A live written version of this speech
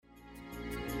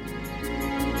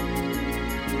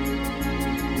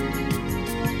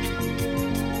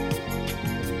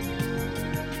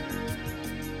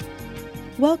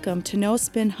Welcome to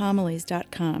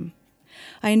NoSpinHomilies.com.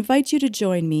 I invite you to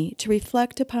join me to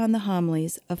reflect upon the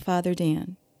homilies of Father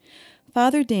Dan.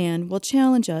 Father Dan will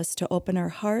challenge us to open our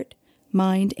heart,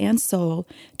 mind, and soul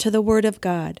to the Word of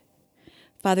God.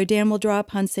 Father Dan will draw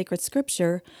upon sacred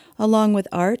scripture along with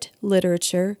art,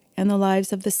 literature, and the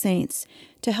lives of the saints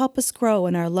to help us grow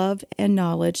in our love and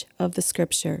knowledge of the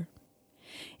scripture.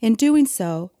 In doing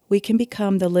so, we can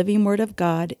become the living Word of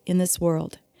God in this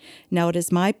world. Now it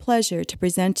is my pleasure to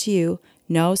present to you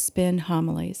No Spin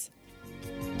Homilies.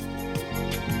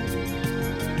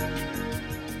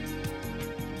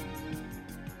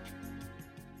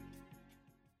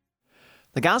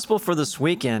 The gospel for this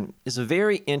weekend is a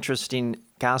very interesting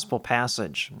gospel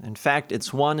passage. In fact,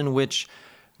 it's one in which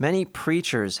many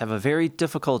preachers have a very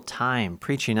difficult time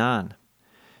preaching on.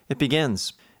 It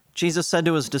begins, Jesus said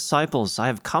to his disciples, I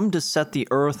have come to set the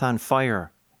earth on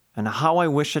fire, and how I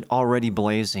wish it already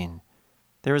blazing.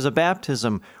 There is a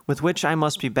baptism with which I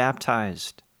must be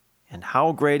baptized, and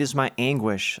how great is my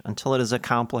anguish until it is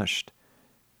accomplished.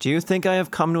 Do you think I have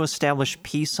come to establish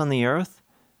peace on the earth?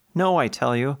 No, I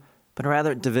tell you, but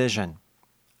rather division.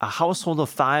 A household of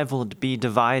 5 will be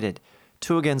divided,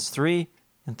 2 against 3,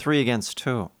 and 3 against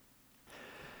 2.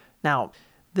 Now,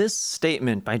 this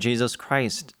statement by Jesus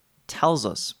Christ tells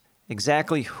us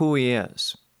exactly who he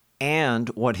is and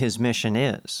what his mission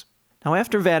is. Now,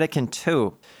 after Vatican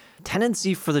II, the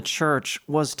tendency for the church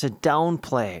was to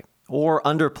downplay or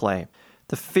underplay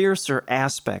the fiercer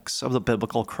aspects of the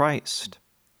biblical Christ.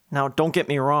 Now, don't get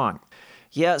me wrong.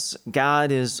 Yes,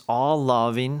 God is all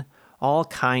loving, all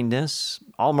kindness,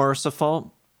 all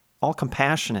merciful, all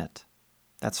compassionate.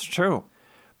 That's true.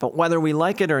 But whether we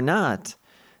like it or not,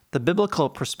 the biblical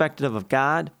perspective of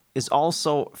God is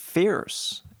also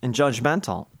fierce and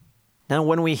judgmental. Now,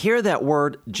 when we hear that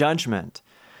word judgment,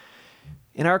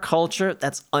 in our culture,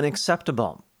 that's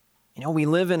unacceptable. We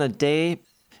live in a day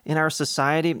in our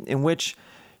society in which,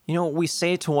 we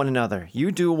say to one another,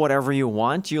 you do whatever you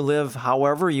want, you live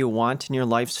however you want in your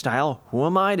lifestyle. Who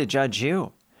am I to judge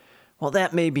you? Well,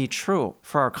 that may be true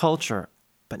for our culture,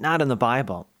 but not in the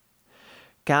Bible.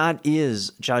 God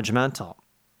is judgmental.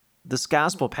 This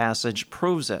gospel passage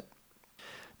proves it.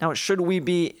 Now, should we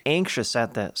be anxious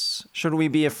at this? Should we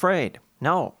be afraid?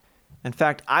 No. In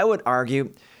fact, I would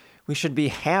argue we should be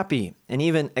happy and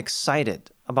even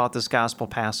excited about this gospel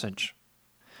passage.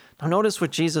 Now, notice what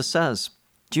Jesus says.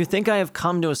 Do you think I have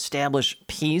come to establish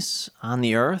peace on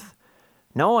the earth?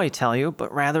 No, I tell you,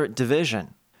 but rather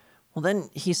division. Well, then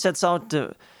he sets out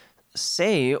to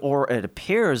say, or it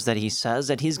appears that he says,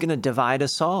 that he's going to divide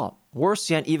us all. Worse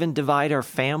yet, even divide our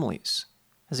families.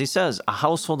 As he says, a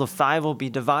household of 5 will be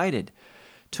divided,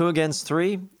 2 against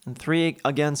 3, and 3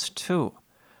 against 2.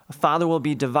 A father will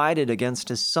be divided against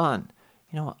his son.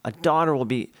 A daughter will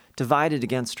be divided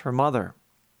against her mother.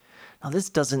 Now, this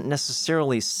doesn't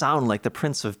necessarily sound like the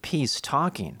Prince of Peace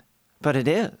talking, but it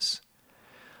is.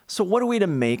 So what are we to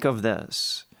make of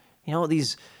this?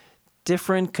 These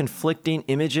different conflicting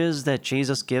images that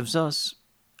Jesus gives us.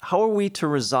 How are we to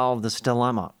resolve this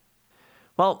dilemma?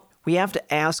 Well, we have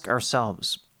to ask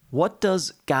ourselves, what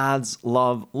does God's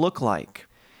love look like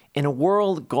in a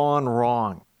world gone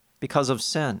wrong because of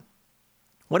sin?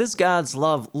 What does God's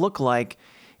love look like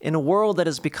in a world that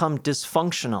has become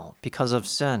dysfunctional because of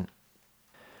sin?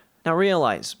 Now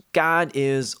realize, God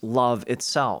is love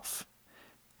itself.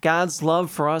 God's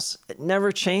love for us, it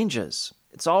never changes.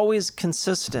 It's always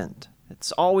consistent.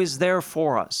 It's always there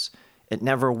for us. It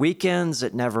never weakens.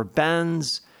 It never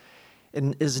bends.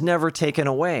 It is never taken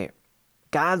away.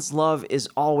 God's love is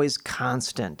always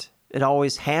constant. It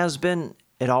always has been,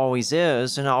 it always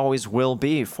is, and always will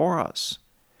be for us.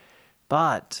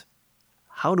 But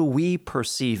how do we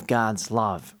perceive God's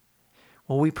love?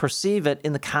 Well, we perceive it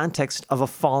in the context of a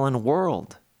fallen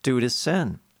world due to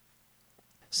sin.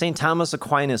 St. Thomas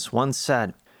Aquinas once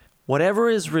said, whatever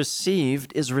is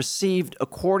received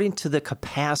according to the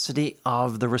capacity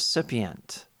of the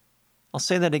recipient. I'll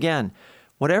say that again.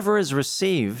 Whatever is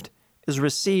received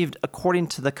according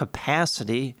to the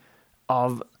capacity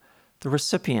of the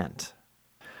recipient.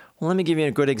 Well, let me give you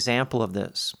a good example of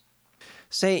this.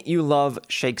 Say you love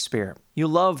Shakespeare. You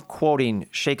love quoting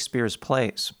Shakespeare's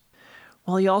plays.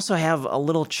 Well, you also have a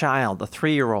little child, a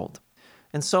 3-year-old.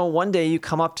 And so one day you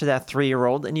come up to that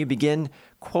 3-year-old and you begin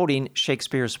quoting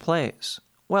Shakespeare's plays.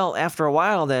 Well, after a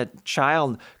while, that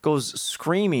child goes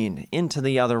screaming into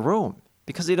the other room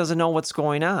because he doesn't know what's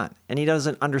going on and he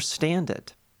doesn't understand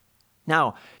it.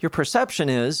 Now, your perception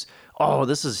is, oh,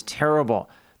 this is terrible.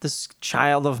 This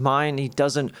child of mine, he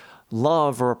doesn't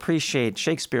love or appreciate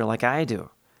Shakespeare like I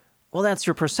do. Well, that's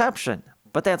your perception,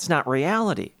 but that's not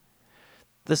reality.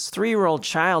 This 3-year-old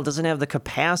child doesn't have the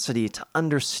capacity to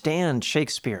understand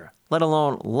Shakespeare, let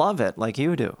alone love it like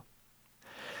you do.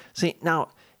 See, now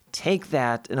take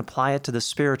that and apply it to the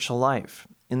spiritual life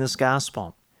in this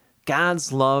gospel.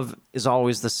 God's love is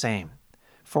always the same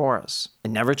for us.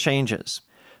 It never changes.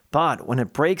 But when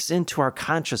it breaks into our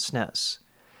consciousness,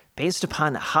 based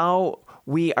upon how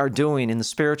we are doing in the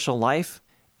spiritual life,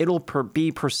 it'll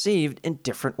be perceived in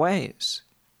different ways.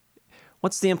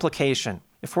 What's the implication?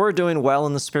 If we're doing well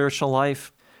in the spiritual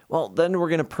life, well, then we're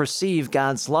going to perceive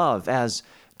God's love as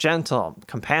gentle,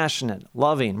 compassionate,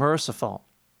 loving, merciful.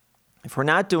 If we're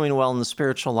not doing well in the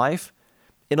spiritual life,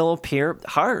 it'll appear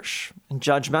harsh and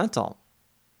judgmental.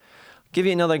 I'll give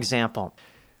you another example.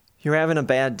 You're having a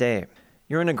bad day.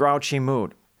 You're in a grouchy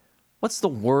mood. What's the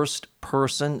worst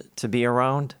person to be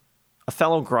around? A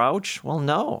fellow grouch? Well,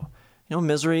 no.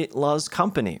 Misery loves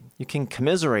company. You can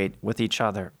commiserate with each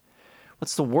other.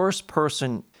 What's the worst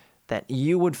person that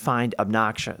you would find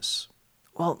obnoxious?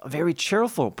 Well, a very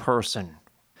cheerful person.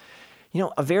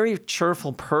 A very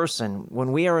cheerful person,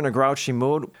 when we are in a grouchy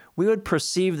mood, we would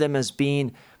perceive them as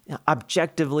being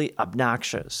objectively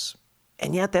obnoxious.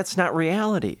 And yet that's not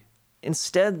reality.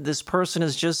 Instead, this person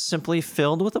is just simply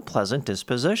filled with a pleasant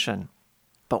disposition.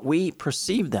 But we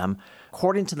perceive them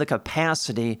according to the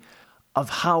capacity of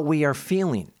how we are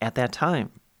feeling at that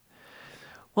time.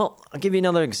 Well, I'll give you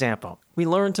another example. We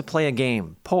learn to play a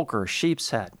game, poker, sheep's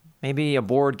head, maybe a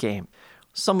board game.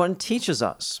 Someone teaches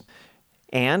us,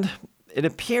 and it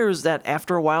appears that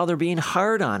after a while they're being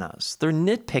hard on us. They're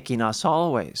nitpicking us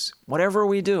always. Whatever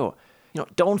we do,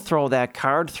 don't throw that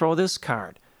card, throw this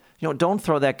card. Don't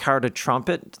throw that card at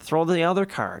trumpet, throw the other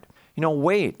card.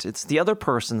 Wait, it's the other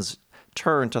person's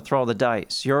turn to throw the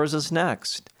dice. Yours is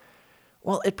next.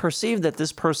 Well, it perceived that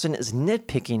this person is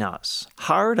nitpicking us,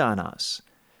 hard on us.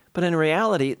 But in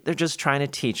reality, they're just trying to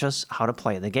teach us how to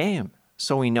play the game,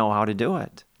 so we know how to do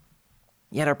it.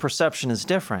 Yet our perception is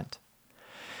different.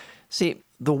 See,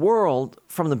 the world,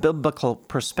 from the biblical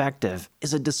perspective,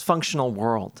 is a dysfunctional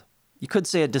world. You could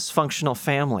say a dysfunctional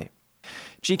family.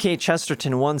 G.K.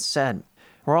 Chesterton once said,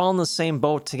 "We're all in the same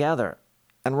boat together,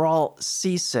 and we're all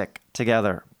seasick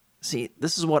together." See,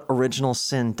 this is what original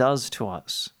sin does to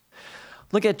us.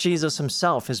 Look at Jesus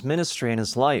himself, his ministry, and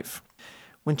his life.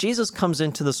 When Jesus comes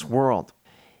into this world,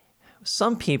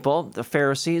 some people, the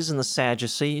Pharisees and the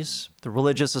Sadducees, the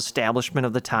religious establishment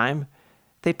of the time,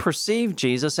 they perceive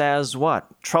Jesus as what?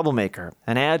 Troublemaker,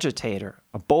 an agitator,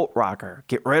 a boat rocker.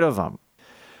 Get rid of him.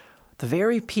 The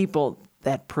very people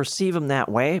that perceive him that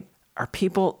way are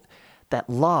people that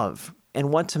love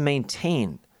and want to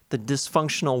maintain the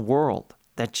dysfunctional world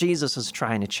that Jesus is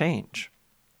trying to change.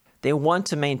 They want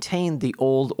to maintain the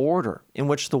old order in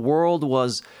which the world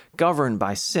was governed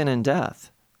by sin and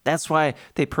death. That's why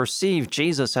they perceive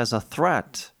Jesus as a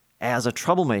threat, as a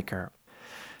troublemaker.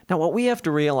 Now, what we have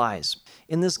to realize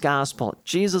in this gospel,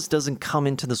 Jesus doesn't come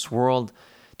into this world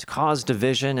to cause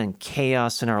division and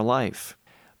chaos in our life,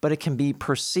 but it can be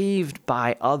perceived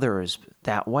by others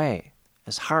that way,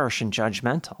 as harsh and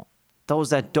judgmental, those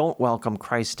that don't welcome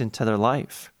Christ into their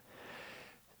life.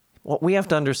 What we have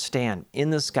to understand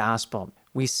in this gospel,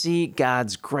 we see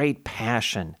God's great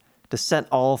passion to set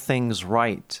all things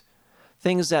right,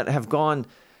 things that have gone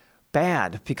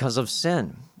bad because of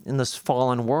sin in this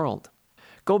fallen world.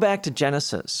 Go back to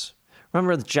Genesis.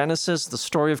 Remember Genesis, the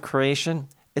story of creation?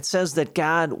 It says that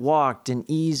God walked in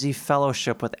easy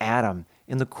fellowship with Adam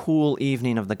in the cool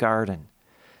evening of the garden.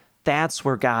 That's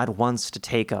where God wants to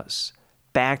take us,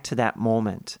 back to that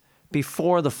moment,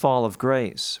 before the fall of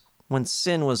grace, when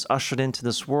sin was ushered into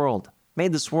this world,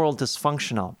 made this world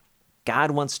dysfunctional.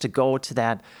 God wants to go to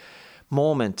that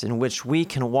moment in which we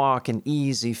can walk in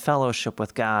easy fellowship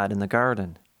with God in the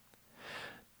garden.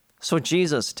 So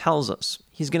Jesus tells us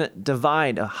he's going to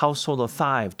divide a household of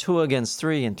 5, 2 against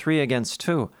 3, and 3 against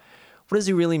 2. What does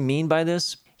he really mean by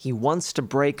this? He wants to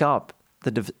break up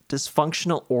the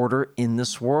dysfunctional order in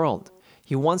this world.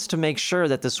 He wants to make sure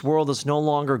that this world is no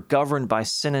longer governed by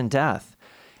sin and death.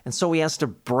 And so he has to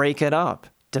break it up,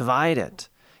 divide it,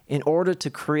 in order to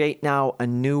create now a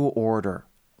new order,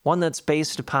 one that's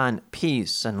based upon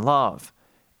peace and love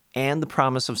and the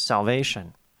promise of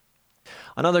salvation.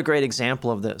 Another great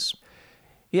example of this,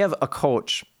 you have a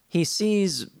coach. He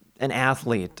sees an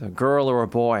athlete, a girl or a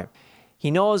boy.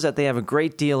 He knows that they have a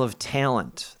great deal of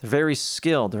talent. They're very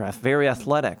skilled. They're very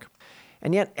athletic.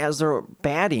 And yet, as they're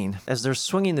batting, as they're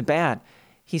swinging the bat,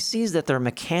 he sees that their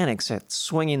mechanics at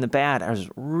swinging the bat are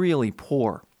really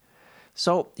poor.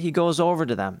 So he goes over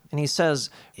to them and he says,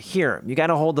 "Here, you got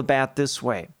to hold the bat this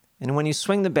way. And when you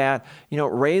swing the bat,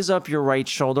 raise up your right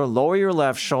shoulder, lower your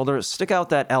left shoulder, stick out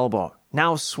that elbow.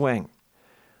 Now swing."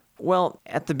 Well,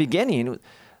 at the beginning,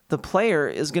 the player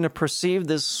is going to perceive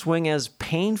this swing as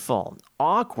painful,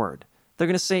 awkward. They're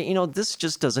going to say, this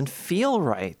just doesn't feel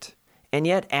right. And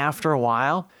yet, after a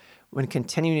while, when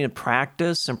continuing to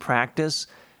practice and practice,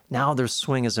 now their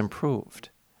swing is improved.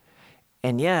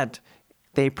 And yet,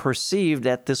 they perceived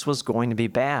that this was going to be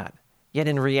bad. Yet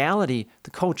in reality,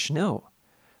 the coach knew.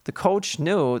 The coach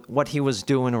knew what he was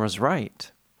doing was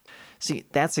right. See,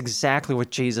 that's exactly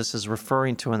what Jesus is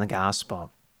referring to in the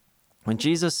gospel. When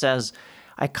Jesus says,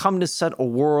 I come to set a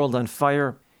world on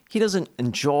fire, he doesn't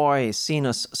enjoy seeing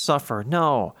us suffer.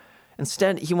 No.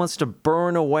 Instead, he wants to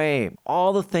burn away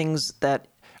all the things that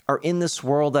are in this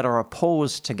world that are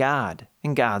opposed to God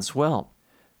and God's will.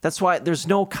 That's why there's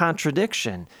no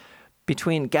contradiction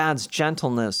between God's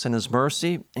gentleness and his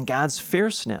mercy and God's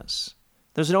fierceness.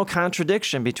 There's no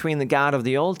contradiction between the God of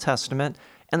the Old Testament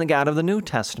and the God of the New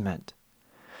Testament.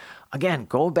 Again,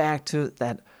 go back to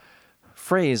that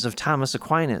phrase of Thomas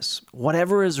Aquinas.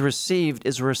 Whatever is received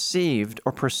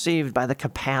or perceived by the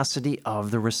capacity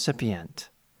of the recipient.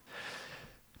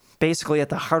 Basically, at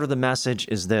the heart of the message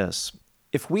is this.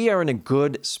 If we are in a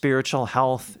good spiritual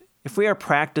health, if we are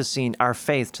practicing our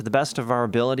faith to the best of our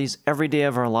abilities every day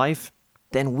of our life,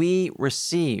 then we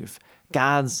receive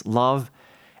God's love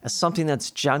as something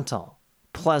that's gentle,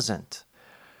 pleasant,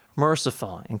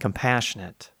 merciful, and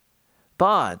compassionate.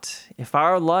 But if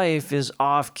our life is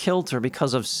off kilter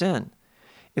because of sin,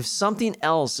 if something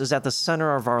else is at the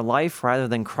center of our life rather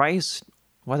than Christ,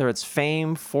 whether it's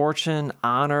fame, fortune,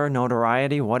 honor,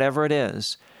 notoriety, whatever it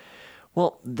is,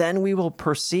 well, then we will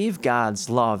perceive God's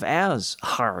love as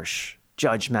harsh,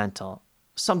 judgmental,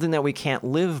 something that we can't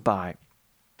live by.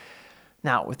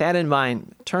 Now, with that in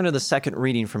mind, turn to the second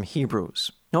reading from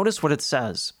Hebrews. Notice what it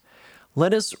says.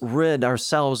 Let us rid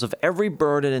ourselves of every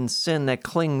burden and sin that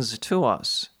clings to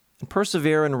us, and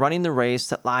persevere in running the race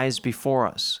that lies before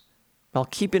us, while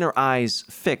keeping our eyes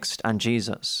fixed on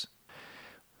Jesus.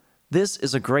 This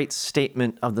is a great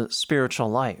statement of the spiritual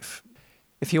life.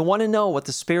 If you want to know what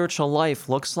the spiritual life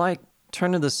looks like,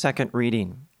 turn to the second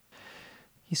reading.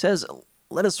 He says,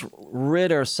 let us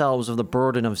rid ourselves of the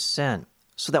burden of sin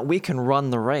so that we can run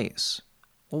the race.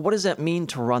 Well, what does that mean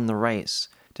to run the race?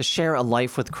 To share a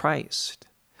life with Christ.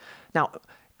 Now,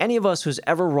 any of us who's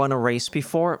ever run a race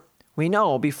before, we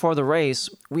know before the race,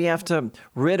 we have to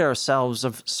rid ourselves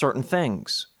of certain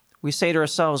things. We say to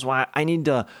ourselves, well, I need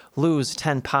to lose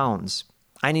 10 pounds.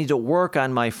 I need to work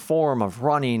on my form of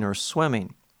running or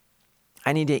swimming.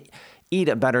 I need to eat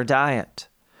a better diet.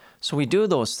 So we do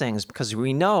those things because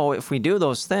we know if we do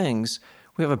those things,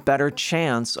 we have a better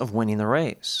chance of winning the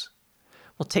race.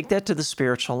 Well, take that to the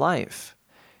spiritual life.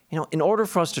 In order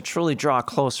for us to truly draw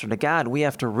closer to God, we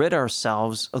have to rid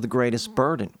ourselves of the greatest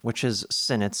burden, which is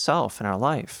sin itself in our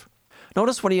life.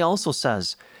 Notice what he also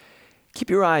says. Keep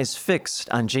your eyes fixed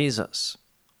on Jesus.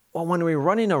 Well, when we're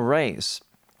running a race,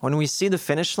 when we see the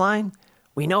finish line,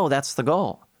 we know that's the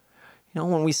goal.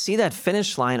 When we see that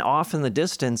finish line off in the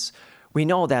distance, we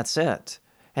know that's it.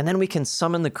 And then we can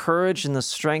summon the courage and the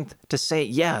strength to say,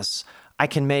 yes, I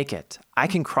can make it. I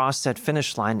can cross that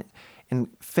finish line and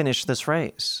finish this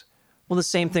race. Well, the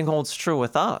same thing holds true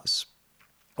with us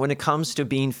when it comes to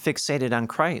being fixated on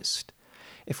Christ.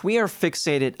 If we are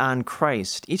fixated on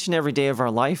Christ each and every day of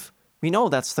our life, we know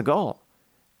that's the goal.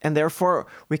 And therefore,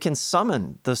 we can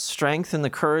summon the strength and the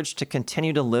courage to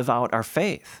continue to live out our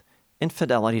faith in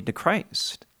fidelity to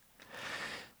Christ.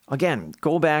 Again,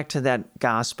 go back to that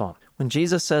gospel. When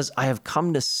Jesus says, I have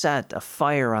come to set a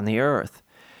fire on the earth,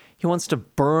 he wants to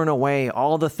burn away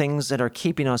all the things that are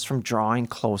keeping us from drawing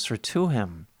closer to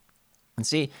him. And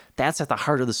see, that's at the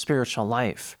heart of the spiritual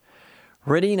life.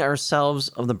 Ridding ourselves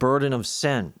of the burden of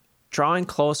sin, drawing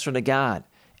closer to God,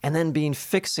 and then being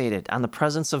fixated on the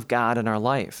presence of God in our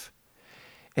life.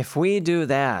 If we do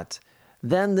that,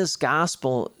 then this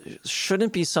gospel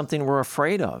shouldn't be something we're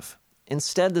afraid of.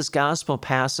 Instead, this gospel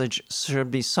passage should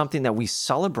be something that we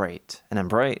celebrate and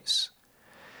embrace.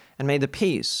 And may the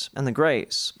peace and the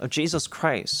grace of Jesus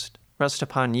Christ rest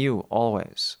upon you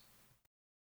always.